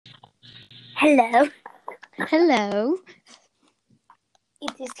Hello. Hello.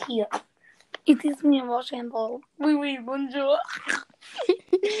 It is here. It is me, Rochambeau. Oui, bonjour.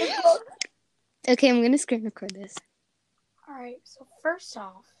 Okay, I'm going to screen record this. Alright, so first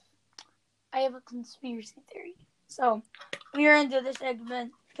off, I have a conspiracy theory. So, we are into the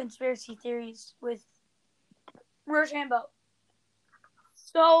segment, Conspiracy Theories with Rochambeau.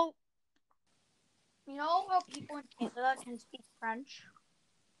 So, you know how people in Canada can speak French?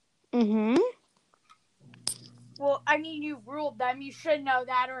 Mm-hmm. Well, I mean, you ruled them. You should know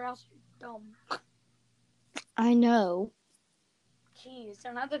that or else you're dumb. I know. Jeez,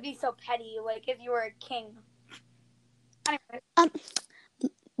 don't have to be so petty, like if you were a king. Anyway.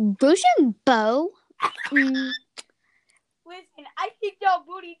 Rochambeau? Listen, I think your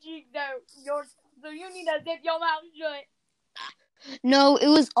booty cheeks are yours, so you need to zip your mouth shut. No, it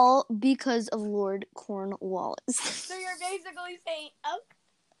was all because of Lord Cornwallis. So you're basically saying, oh.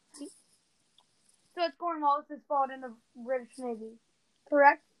 So it's Cornwallis' fault in the British Navy,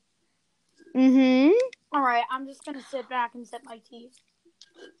 correct? Mm-hmm. Alright, I'm just gonna sit back and sip my tea.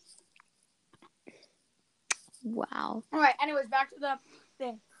 Wow. Alright, anyways, back to the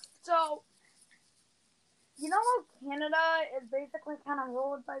thing. So, you know how Canada is basically kind of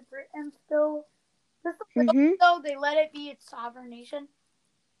ruled by Britain still? Just a little, though, they let it be its sovereign nation.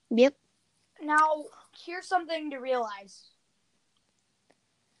 Yep. Now, here's something to realize.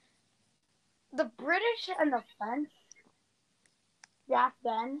 The British and the French, back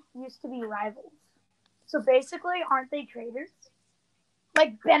then, used to be rivals. So basically, aren't they traitors?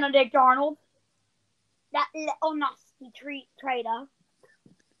 Like Benedict Arnold. That little nasty traitor.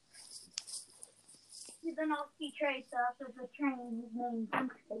 He's a nasty traitor for betraying his main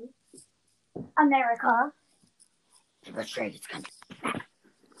country, America. To betray his country.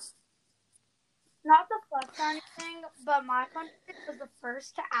 Not the flex or anything, but my country was the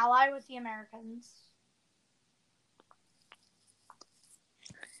first to ally with the Americans.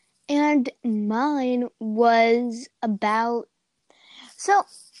 And mine was about... So,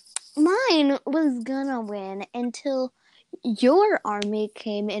 mine was gonna win until your army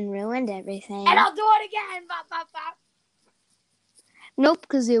came and ruined everything. And I'll do it again! Bop, bop, bop. Nope,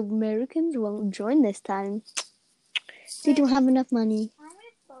 because the Americans won't join this time. They don't have enough money. Aren't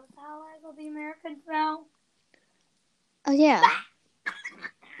we both allies with the Americans now? Oh, yeah.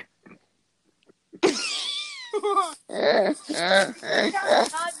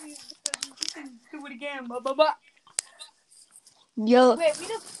 Do it again. Blah, blah, blah. Yo. Wait,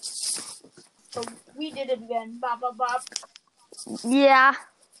 we did it again. Blah, blah, blah. Yeah.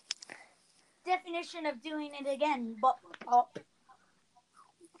 Definition of doing it again. Bop, bop,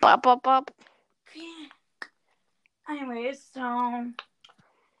 Bop, bop, bop. Anyways, so...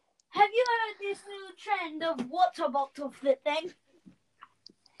 Have you heard this new trend of water bottle flipping?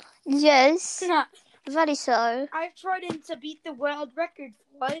 Yes. Very so. I've tried to beat the world record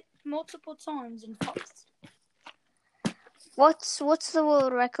for it multiple times in fact. What's the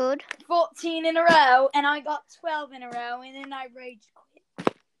world record? 14 in a row, and I got 12 in a row, and then I rage quit.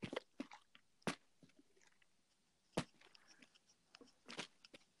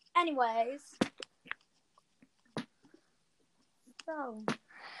 Anyways. So.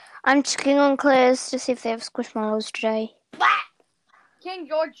 I'm checking on Claire's to see if they have Squishmallows today. What? King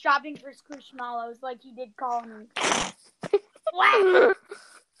George shopping for Squishmallows like he did call me. What?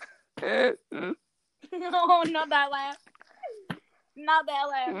 No, not that laugh. Not that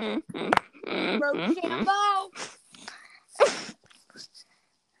laugh. Rochambeau.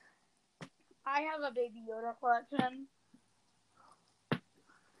 I have a Baby Yoda collection.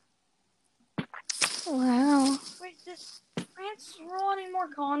 Wow. Wait, does France roll any more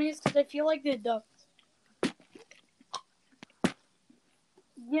colonies? Because I feel like they do.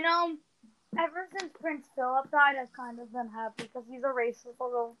 You know, ever since Prince Philip died, I've kind of been happy because he's a racist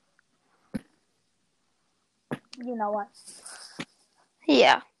little... You know what?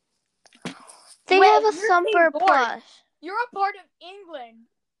 Yeah. They have a Thumper Plus. You're a part of England.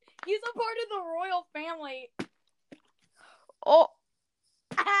 He's a part of the royal family. Oh.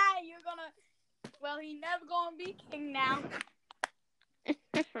 You're gonna... Well, he never gonna be king now.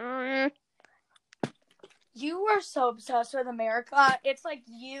 You are so obsessed with America. It's like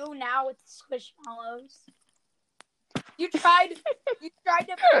you now with Squishmallows. You tried to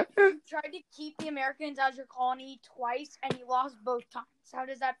keep the Americans as your colony twice, and you lost both times. How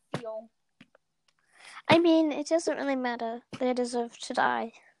does that feel? I mean, it doesn't really matter. They deserve to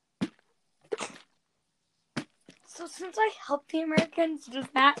die. So since I helped the Americans, does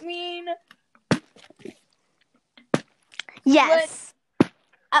that mean... Yes.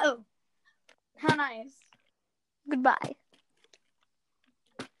 Oh. How nice. Goodbye.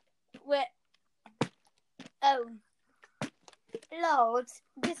 Wait, Look,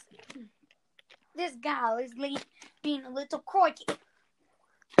 this gal is being a little croaky.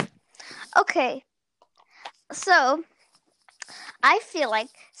 Okay, so I feel like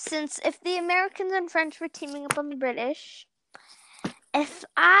since if the Americans and French were teaming up on the British, if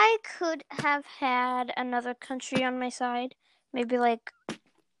I could have had another country on my side, maybe like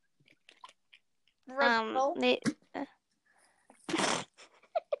Rochambeau?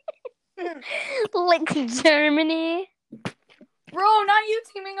 like Germany. Bro, not you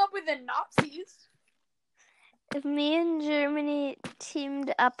teaming up with the Nazis. If me and Germany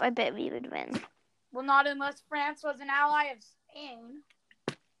teamed up, I bet we would win. Well, not unless France was an ally of Spain.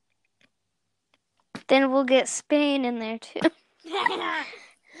 Then we'll get Spain in there too.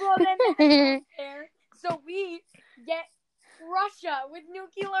 Well, then that's fair. So we get Russia with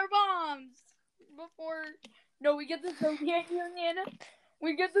nuclear bombs before. No, we get the Soviet Union.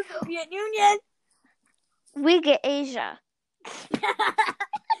 We get the Soviet Union. We get Asia.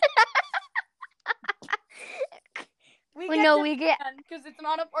 we get because it's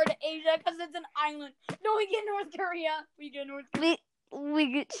not a part of Asia because it's an island. No, we get North Korea.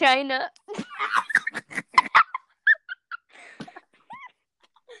 We get China.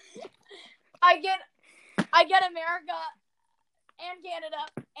 I get America and Canada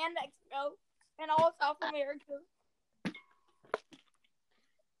and Mexico and all of South America.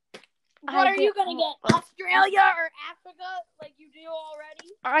 What are you gonna get? Australia or Africa, like you do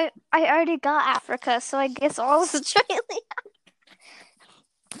already? I already got Africa, so I guess all of Australia.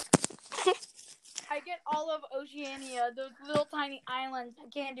 I get all of Oceania, those little tiny islands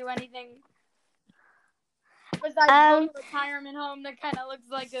that can't do anything besides go to a retirement home that kind of looks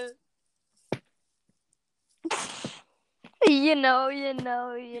like a. You know.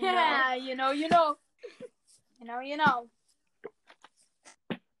 Yeah, you know.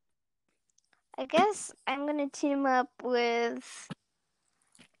 I guess I'm gonna team up with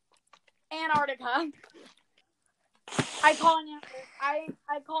Antarctica. I call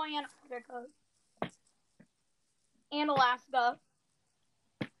Antarctica. And Alaska.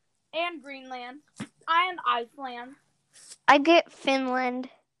 And Greenland. And Iceland. I get Finland.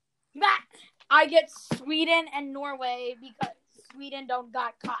 I get Sweden and Norway because Sweden don't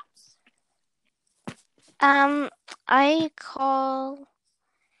got cops. I call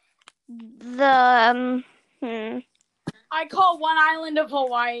the I call one island of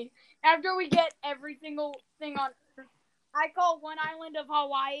Hawaii. After we get every single thing on Earth, I call one island of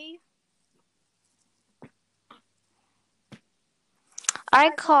Hawaii.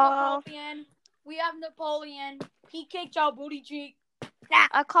 I call Napoleon. We have Napoleon. He kicked y'all booty cheek.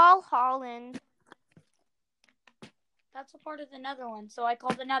 I call Holland. That's a part of the Netherlands, so I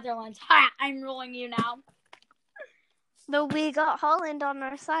call the Netherlands. Ha! I'm ruling you now. No, we got Holland on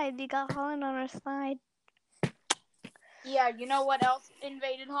our side. Yeah, you know what else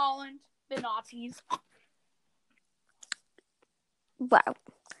invaded Holland? The Nazis. Wow.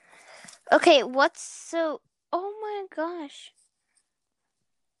 Okay, oh my gosh.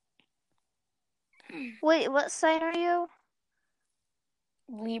 Wait, what side are you?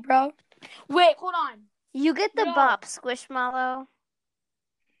 Libra. Wait, hold on. You get the bop, Squishmallow.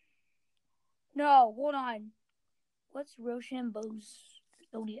 No, hold on. What's Rochambeau's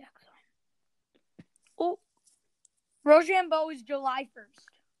zodiac sign? Oh, Rochambeau is July 1st.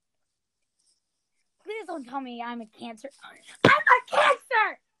 Please don't tell me I'm a Cancer. I'm a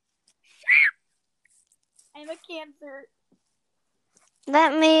Cancer! I'm a Cancer.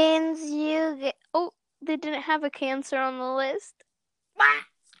 That means you get... Oh, they didn't have a Cancer on the list.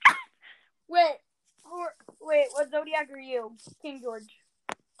 Wait, what zodiac are you? King George.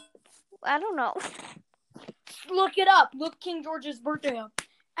 I don't know. Look it up. Look King George's birthday up.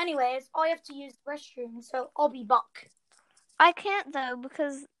 Anyways, all you have to use the restroom, so I'll be Buck. I can't, though,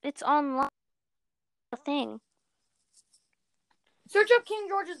 because it's online. Thing. Search up King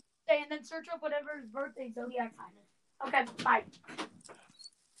George's birthday and then search up whatever his birthday zodiac sign is. Okay, bye.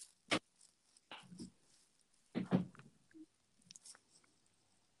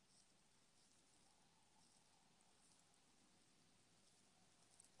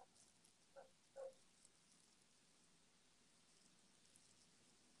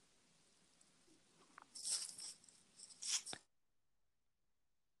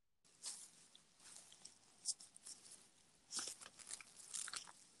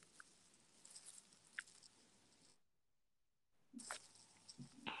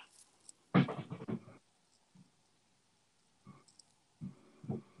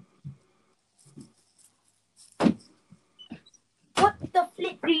 What the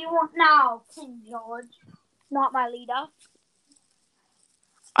flip do you want now, King George? Not my leader.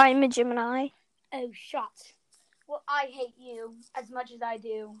 I'm a Gemini. Oh, shut. Well, I hate you as much as I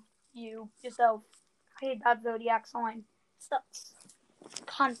do you yourself. I hate that zodiac sign. Sucks.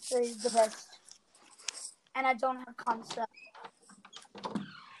 Cancer is the best. And I don't have cancer.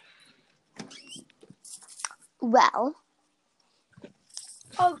 Well,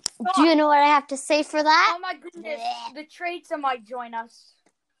 Oh, God. Do you know what I have to say for that? Oh, my goodness. The traitor might join us.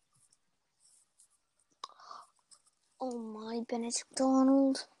 Oh, my Benedict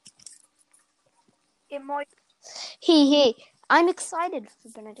Arnold. It might. Hey, I'm excited for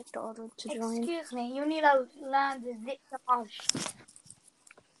Benedict Arnold to join. Excuse me, you need to learn the zip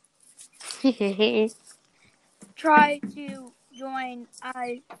Try to join.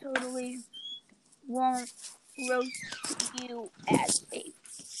 I totally won't roast you as a.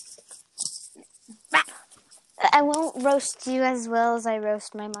 I won't roast you as well as I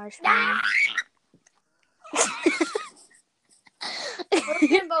roast my marshmallow.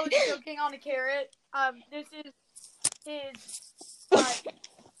 Rochambeau is choking on a carrot. This is his.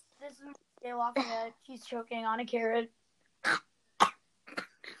 This is Jay laughing at. He's choking on a carrot.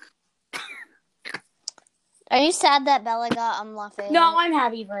 Are you sad that Bella got laughing? No, I'm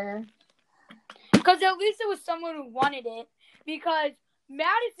happy for her. Because at least it was someone who wanted it. Because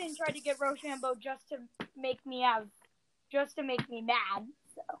Madison tried to get Rochambeau just to make me mad.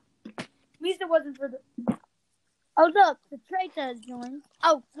 So at least it wasn't for the. Oh look, the traitor is joined.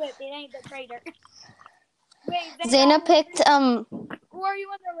 Oh wait, it ain't the traitor. Wait, Zaina picked Who are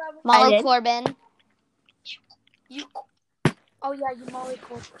you in the rebel? Molly Corbin. You. Oh yeah, you Molly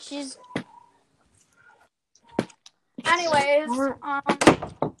Corbin. She's. Anyways,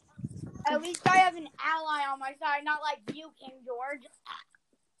 at least I have an ally on my side, not like you, King George.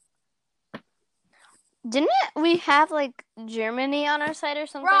 Didn't we have like Germany on our side or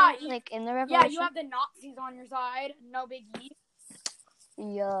something? Right. Like in the revolution? Yeah, you have the Nazis on your side. No biggie.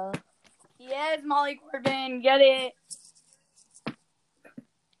 Yeah. Yes, Molly Corbin, get it.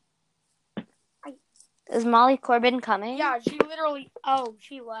 Is Molly Corbin coming? Yeah, she literally. Oh,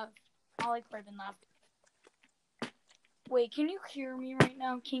 she left. Molly Corbin left. Wait, can you hear me right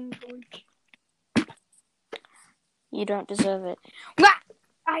now, King George? You don't deserve it.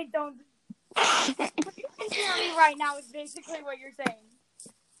 I don't. You can hear me right now is basically what you're saying.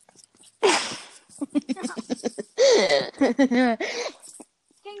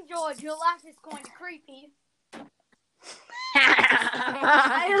 King George, your laugh is kind of creepy.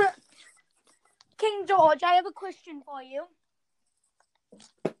 King George, I have a question for you.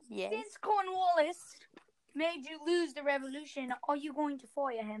 Yes. Since Cornwallis made you lose the revolution, are you going to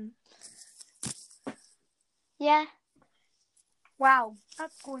fire him? Yeah. Wow,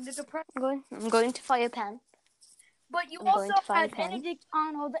 that's going to depress. I'm going to fire Penn. But you also had Benedict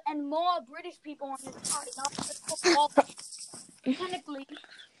Arnold and more British people on his side, not just Cornwallis. Technically,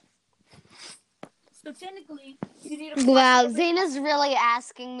 you need to. Wow, Zaina's really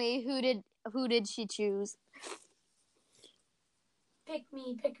asking me who did she choose? Pick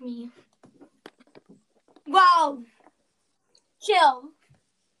me. Wow. Chill.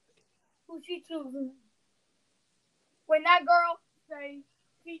 Who she choosing? When that girl say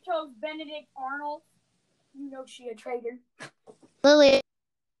she chose Benedict Arnold, you know she a traitor. Lily.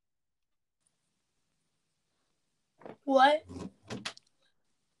 What?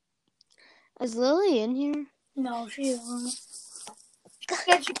 Is Lily in here? No, she isn't.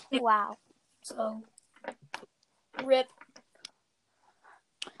 Wow. So, rip.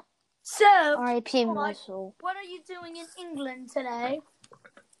 So, R.I.P. Muscle. What are you doing in England today?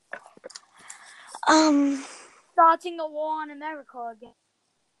 Starting a war on America again.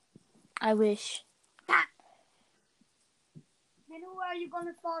 I wish. Then who are you going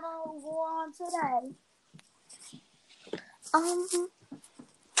to start a war on today?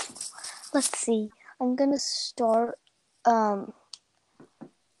 Let's see. I'm gonna start a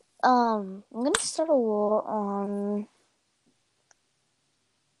war on.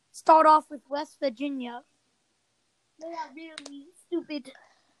 Start off with West Virginia. They are really stupid.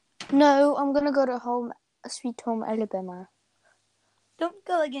 No, I'm gonna go to Sweet Home Alabama. Don't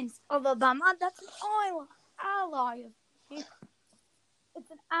go against Alabama. That's an ally. It's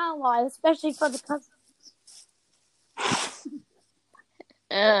an ally, especially for the cousins.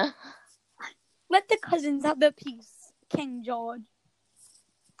 Let the cousins have their peace, King George.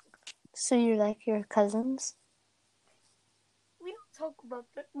 So you like your cousins? We don't talk about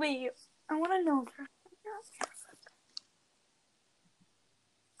that. Wait, I want to know.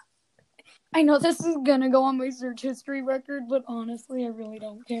 I know this is gonna go on my search history record, but honestly, I really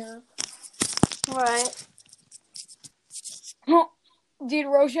don't care. Right. Did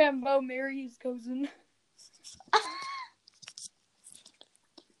Rochambeau marry his cousin?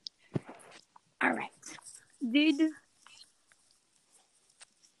 Alright. did.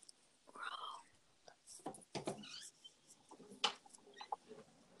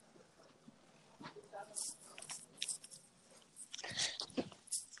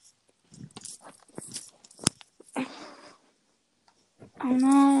 Oh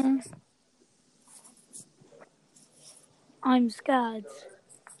no. I'm scared.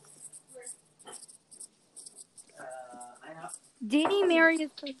 Did he marry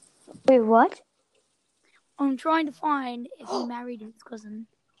his cousin? Wait, what? I'm trying to find if he married his cousin.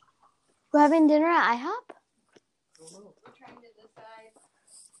 We're having dinner at IHOP?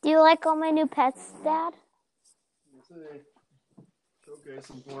 Do you like all my new pets, Dad? Showcase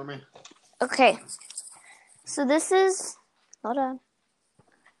them for me. Okay. So this is, hold on,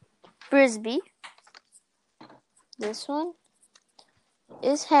 Frisbee. This one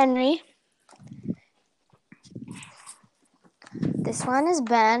is Henry. This one is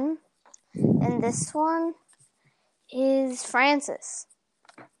Ben. And this one is Francis.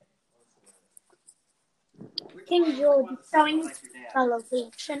 King George is showing the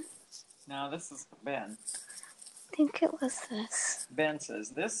location. Now this is Ben. I think it was this. Ben says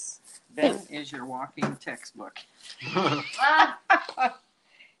this. Ben is your walking textbook.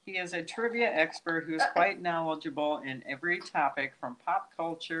 He is a trivia expert who is quite knowledgeable in every topic from pop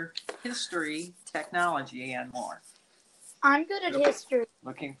culture, history, technology, and more. I'm good at history.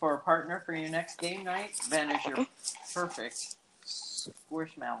 Looking for a partner for your next game night? Ben is your perfect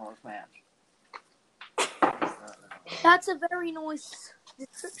Squishmallows match. That's a very nice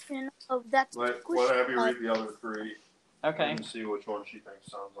description of that. Let Abby read the other three. Okay. And see which one she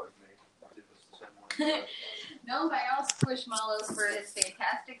thinks sounds like me. I did this the same way. Known by all Squishmallows for his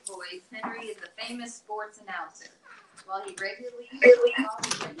fantastic voice, Henry is a famous sports announcer. While he regularly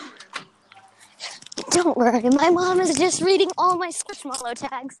Don't worry, my mom is just reading all my Squishmallow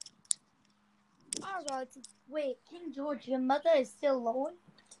tags. Alright, wait, King George, your mother is still alive?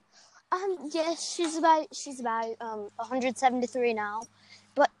 Yes, she's about 173 now.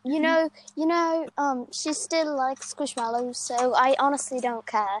 But you know, she still likes Squishmallows, so I honestly don't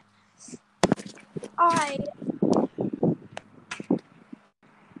care. Alright.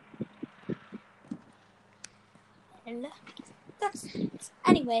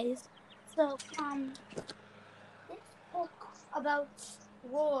 Anyways, so, let's talk about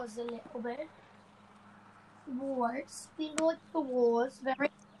wars a little bit. Wars. We like the wars very.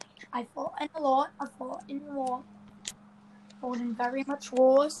 I fought in a lot. I fought in war. Fought in very much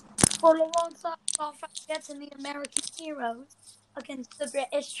wars. Fought alongside our frigates and the American heroes against the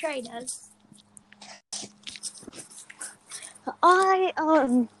British traitors.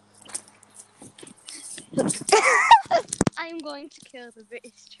 I'm going to kill the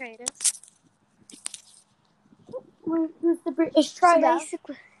British traitors. Who's the British So traitor?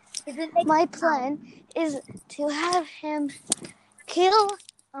 basically, my plan is to have him kill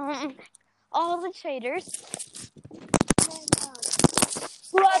all the traitors.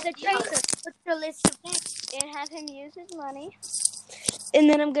 Who are the traitors? What's the list of names? And have him use his money. And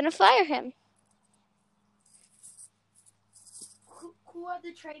then I'm gonna fire him. Who are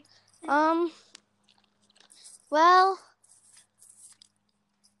the traitors? Well,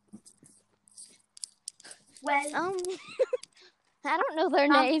 I don't know their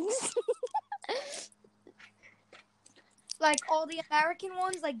names. Like all the American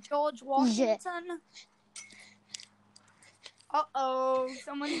ones, like George Washington. Yeah. Uh-oh,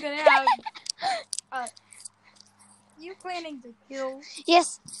 someone's gonna have... you planning to kill...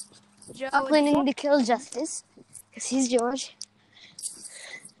 Yes, Joe? I'm planning to kill Justice, because he's George.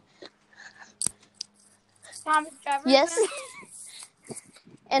 Thomas Jefferson? Yes.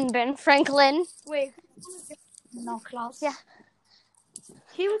 And Ben Franklin. Wait, no class. Yeah.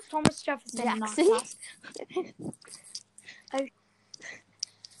 He was Thomas Jefferson, Jackson. not class.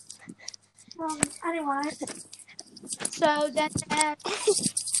 Anyway. So then... I'm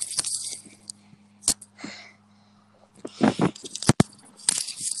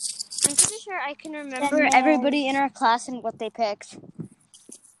pretty sure I can remember everybody in our class and what they picked.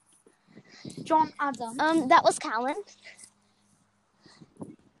 John Adams. That was Callan.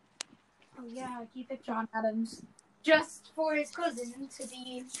 Oh yeah, he picked John Adams. Just for his cousin to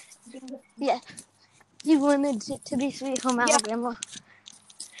be... Yeah. He wanted it to be Sweet Home Alabama.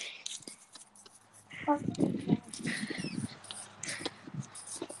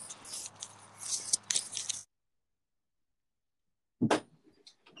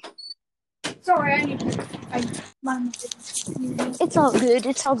 Sorry, I need to... It's all good.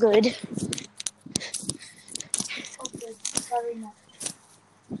 It's all good. Okay, very much.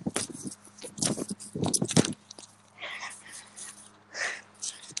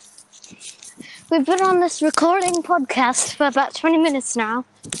 We've been on this recording podcast for about 20 minutes now.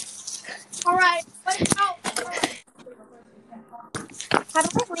 All right. What about? How do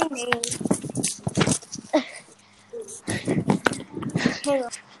I rename? Hang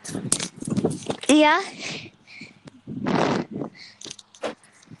on. Yeah.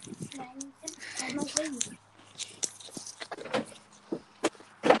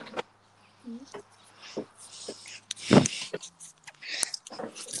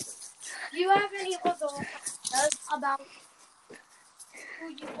 Do you have any other ideas about who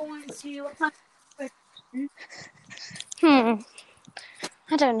you're going to hunt with?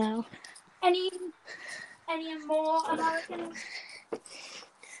 I don't know. Any more Americans?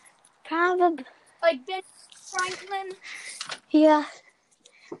 Probably. Like Ben Franklin? Yeah.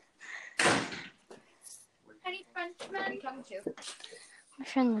 Any Frenchmen? Coming to My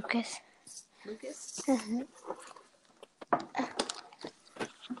friend Lucas. Lucas.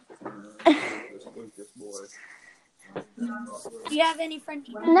 Lucas boy. Do you have any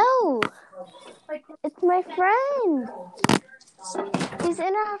Frenchmen? No, Like, it's my friend. He's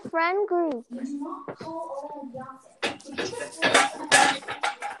in our friend group.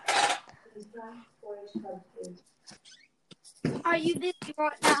 are you busy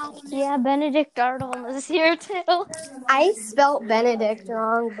right now? Yeah, Benedict Arnold is here too. I spelt Benedict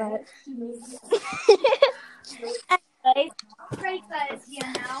wrong, but Anyway, Teresa is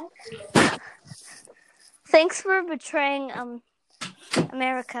here now. Thanks for betraying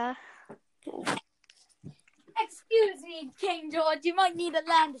America. Excuse me, King George. You might need a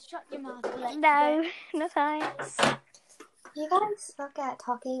land to shut your mouth. For like No thanks. you guys suck at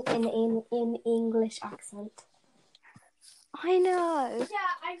talking in English accent. I know.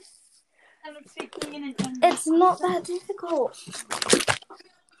 Yeah, I'm speaking in an English. It's not that difficult.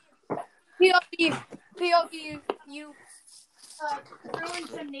 POV, you ruined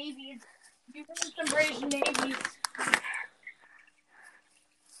some navies. You ruined some British navies.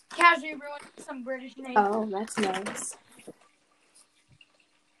 Casually ruined some British navies. Oh, that's nice.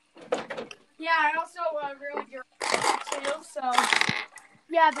 Yeah, I also ruined your too, so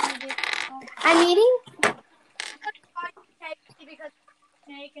yeah, Benedict. I'm eating Because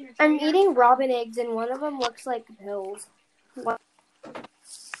snake and a I'm traitor. eating robin eggs, and one of them looks like pills. What?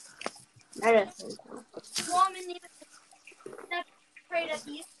 Medicine. Woman needs to afraid of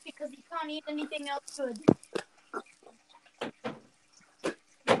these because he can't eat anything else good.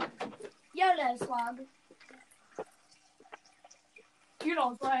 Yellow slug. You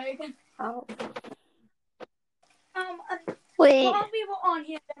don't say. Oh. Wait. While we were on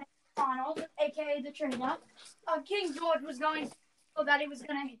here, Arnold, aka the trainer, King George was going so that he was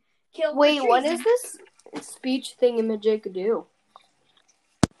going to kill. Wait, the what treason. does this speech thingamajig do?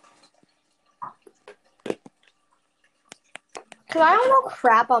 Cause I don't know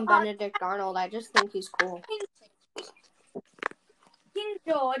crap on Benedict Arnold. I just think he's cool. King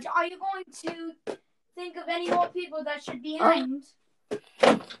George, are you going to think of any more people that should be hanged?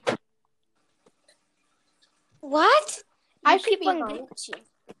 What? I You should keep be on hung. bitching.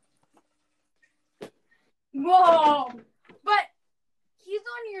 Whoa! But he's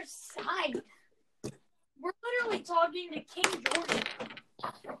on your side. We're literally talking to King George.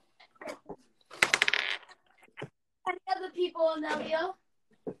 Any other people, Amelia?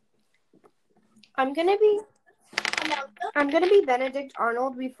 I'm gonna be Benedict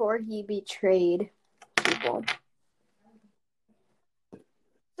Arnold before he betrayed people.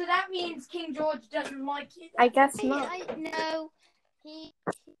 So that means King George doesn't like you. I guess not. No,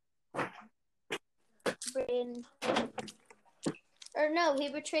 he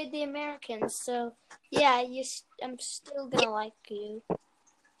betrayed the Americans. So yeah, I'm still gonna like you.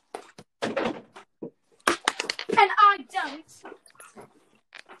 And I don't. So,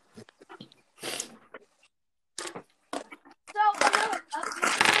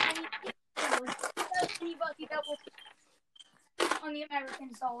 anybody that will be on the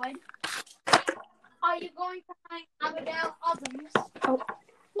American side, are you going to hang Abigail Adams?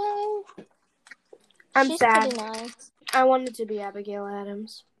 No, I'm she's sad. pretty nice. I wanted to be Abigail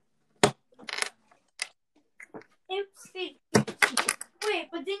Adams. Oopsie. Wait,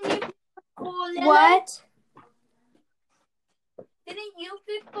 but didn't you call Lily? What? Didn't you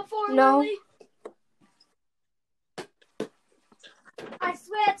pick before No. Lily? I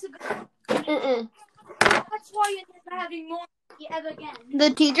swear to God. Mm-mm. That's why you're never having more ever again.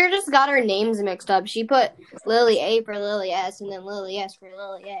 The teacher just got our names mixed up. She put Lily A for Lily S and then Lily S for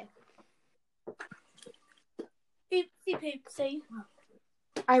Lily A. Oopsie poopsie.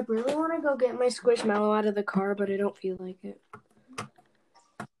 I really want to go get my Squishmallow out of the car, but I don't feel like it.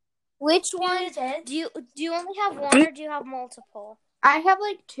 Which one? Is it? Do you only have one or do you have multiple? I have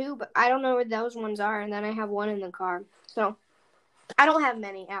like 2, but I don't know where those ones are, and then I have 1 in the car. So I don't have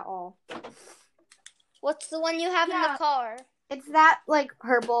many at all. What's the one you have in the car? It's that like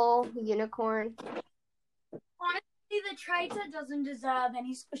purple unicorn. Honestly, the Trita doesn't deserve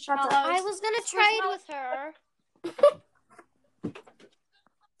any Squishmallows. I was gonna trade with her.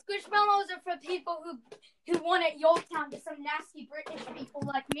 Squishmallows are for people who won at Yorktown to some nasty British people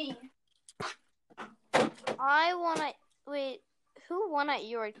like me. Wait, who won at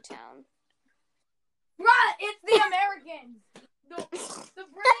Yorktown? Right, it's the Americans. The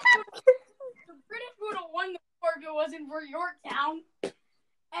British would have won the war if it wasn't for Yorktown.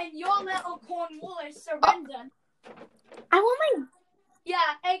 And your little Cornwallis surrendered. I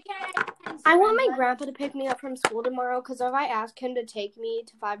want my grandpa to pick me up from school tomorrow, because if I ask him to take me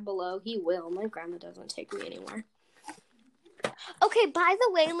to Five Below, he will. My grandma doesn't take me anywhere. Okay, by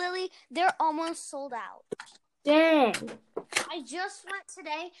the way, Lily, they're almost sold out. Dang. I just went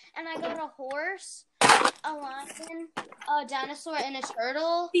today, and I got a horse, a lion, a dinosaur, and a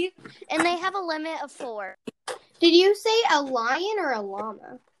turtle, and they have a limit of 4. Did you say a lion or a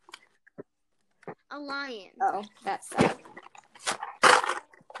llama? A lion. Oh, that's sad.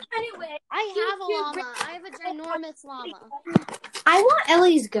 Anyway, I have a llama. I have a ginormous llama. I want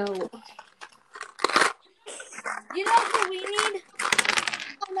Ellie's goat. you know who we need?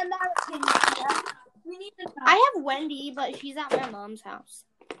 An American. Yeah? We need I have Wendy, but she's at my mom's house.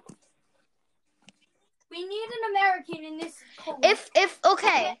 We need an American in this.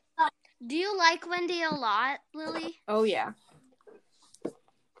 Okay. Do you like Wendy a lot, Lily? Oh, yeah.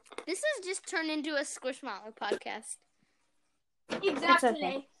 This has just turned into a Squishmallow podcast.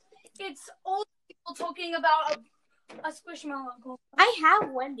 Exactly. It's old people talking about a Squishmallow. I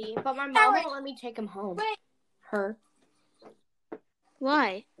have Wendy, but my mom won't let me take him home. Wait. Her.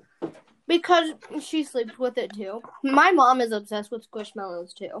 Why? Because she sleeps with it, too. My mom is obsessed with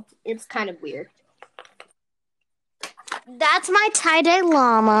Squishmallows, too. It's kind of weird. That's my tie-dye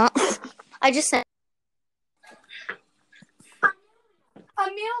llama. I just said.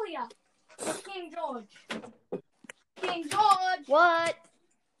 Amelia. King George. King George. What?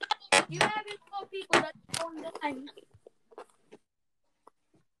 You haven't told people that you're going to hang.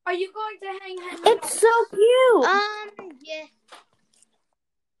 Are you going to hang? It's so cute. Yeah.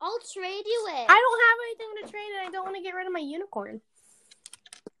 I'll trade you it. I don't have anything to trade, and I don't want to get rid of my unicorn.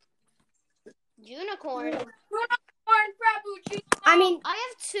 Unicorn? I mean, I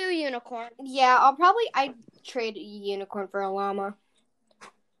have 2 unicorns. Yeah, I'd trade a unicorn for a llama.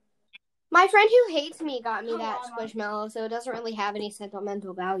 My friend who hates me got me that Squishmallow, so it doesn't really have any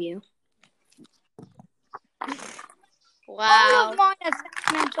sentimental value. Wow. All of mine have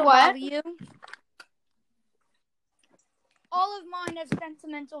sentimental value. All of mine have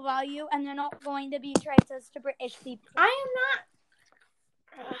sentimental value, and they're not going to be traitors to British people. I am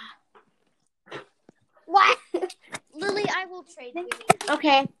not. What? Lily, I will trade you.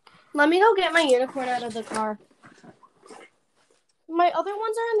 Okay, let me go get my unicorn out of the car. My other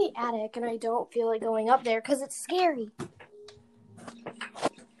ones are in the attic, and I don't feel like going up there because it's scary.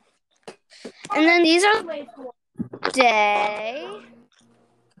 And then these are day.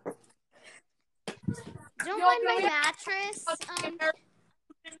 Don't mind my mattress.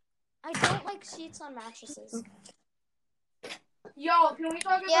 I don't like sheets on mattresses. Yo, can we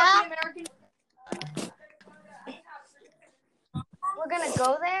talk about the American? We're gonna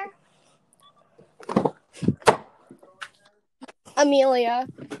go there? Amelia,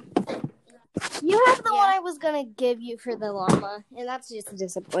 you have the one I was going to give you for the llama, and that's just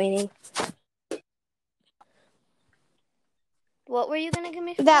disappointing. What were you gonna give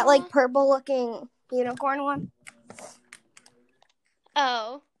me for that, like, purple-looking unicorn one?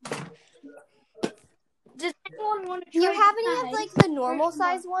 Oh. Does anyone want to Do you have any of, like, the normal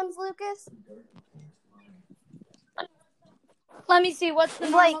size ones, Lucas? Let me see. What's the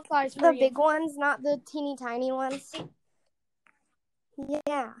normal size for the you? big ones, not the teeny tiny ones.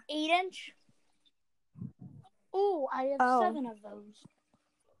 Yeah. 8-inch? Ooh, I have 7 of those.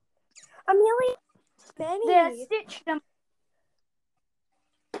 Amelia, many. They're stitched them.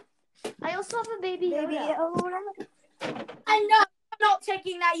 I also have a baby Yoda. I know. I'm not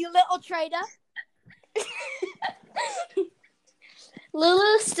taking that, you little traitor.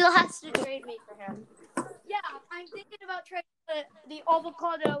 Lulu still has to trade me for him. Yeah, I'm thinking about trading the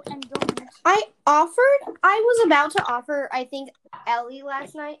avocado and donuts. I was about to offer, I think, Ellie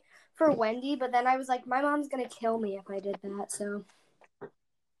last night for Wendy, but then I was like, my mom's going to kill me if I did that, so.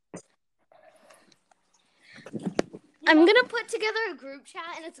 I'm going to put together a group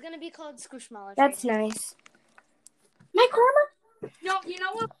chat, and it's going to be called Squishmallows. That's nice. My grandma? No, you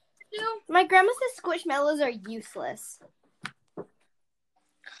know what to do? My grandma says Squishmallows are useless.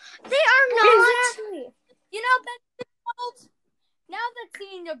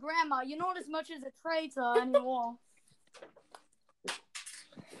 seeing your grandma. You're not as much as a traitor anymore.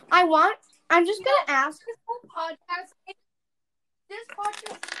 I'm just gonna ask. This podcast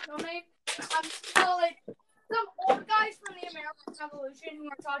is filming. I'm call it some old guys from the American Revolution who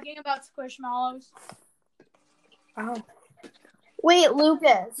are talking about Squishmallows. Oh. Wait,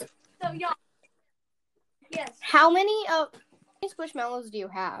 Lucas. So yeah. Yes. How many Squishmallows do you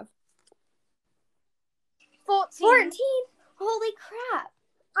have? 14. 14? Holy crap.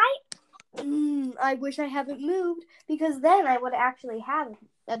 I wish I haven't moved because then I would actually have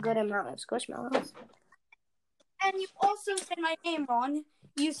a good amount of Squishmallows. And you also said my name wrong.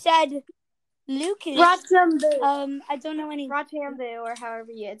 You said Lucas. Rochambeau. I don't know any. Rochambeau, or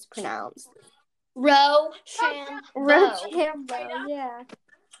however it's pronounced. Rochambeau. Yeah.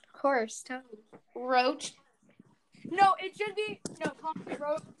 Of course. Totally. Roach. No, it should be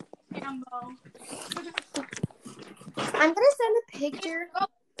Rochambeau. I'm gonna send a picture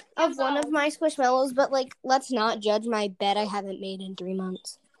of one of my Squishmallows, but let's not judge my bed I haven't made in 3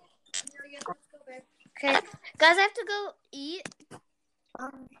 months. Okay, guys, I have to go eat.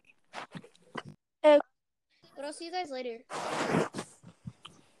 But I'll see you guys later.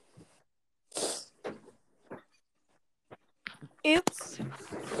 Oops.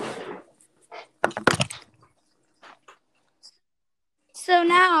 So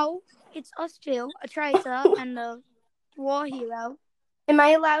now it's us two, a traitor and a war hero. Am I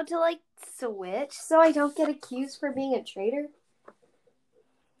allowed to switch so I don't get accused for being a traitor?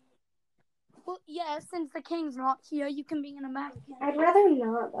 Well, yeah, since the king's not here, you can be an American. I'd rather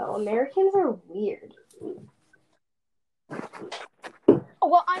not, though. Americans are weird.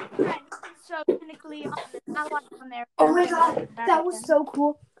 Well, I'm French, so technically I'm an ally of America. Oh my god, that was so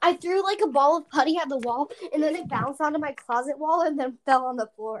cool. I threw a ball of putty at the wall, and then it bounced onto my closet wall and then fell on the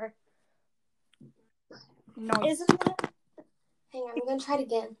floor. Nice. Isn't that? Hang on, I'm gonna try it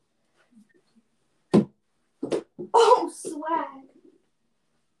again. Oh, swag.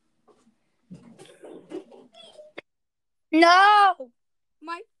 No!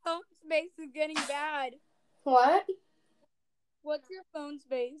 My phone space is getting bad. What? What's your phone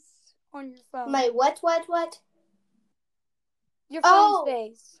space on your phone? My what? Your phone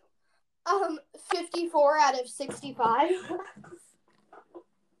space. 54 out of 65.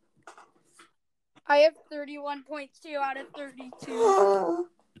 I have 31.2 out of 32.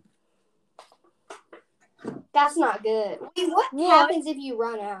 That's not good. Wait, what happens if you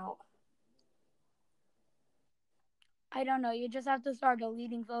run out? I don't know. You just have to start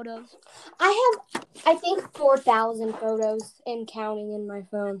deleting photos. I have, I think, 4,000 photos and counting in my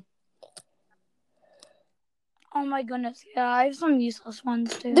phone. Oh my goodness. Yeah, I have some useless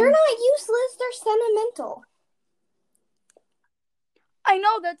ones too. They're not useless. They're sentimental. I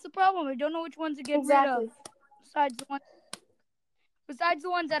know, that's the problem. I don't know which ones to get rid of. Besides the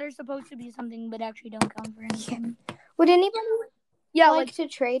ones that are supposed to be something but actually don't count for anything. Would anybody like to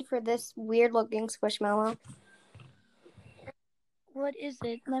trade for this weird-looking Squishmallow? What is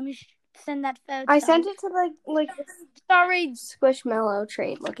it? Let me send that photo. I sent it to Sorry, Squishmallow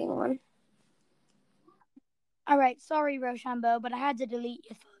trade-looking one. All right, sorry, Rochambeau, but I had to delete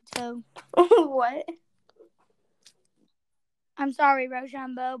your photo. What? I'm sorry,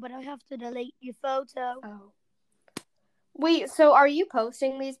 Rochambeau, but I have to delete your photo. Oh. Wait, so are you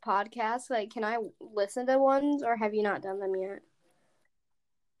posting these podcasts? Can I listen to ones, or have you not done them yet?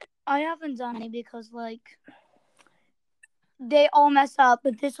 I haven't done any because, they all mess up,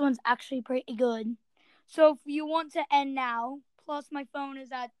 but this one's actually pretty good. So if you want to end now, plus my phone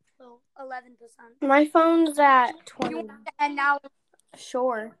is at 11%. My phone's at 20. If you want to end now,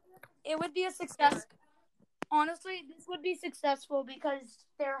 Sure. it would be a success. Honestly, this would be successful because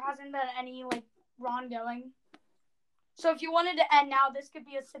there hasn't been any, wrongdoing. So if you wanted to end now, this could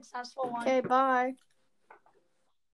be a successful one. Okay, bye.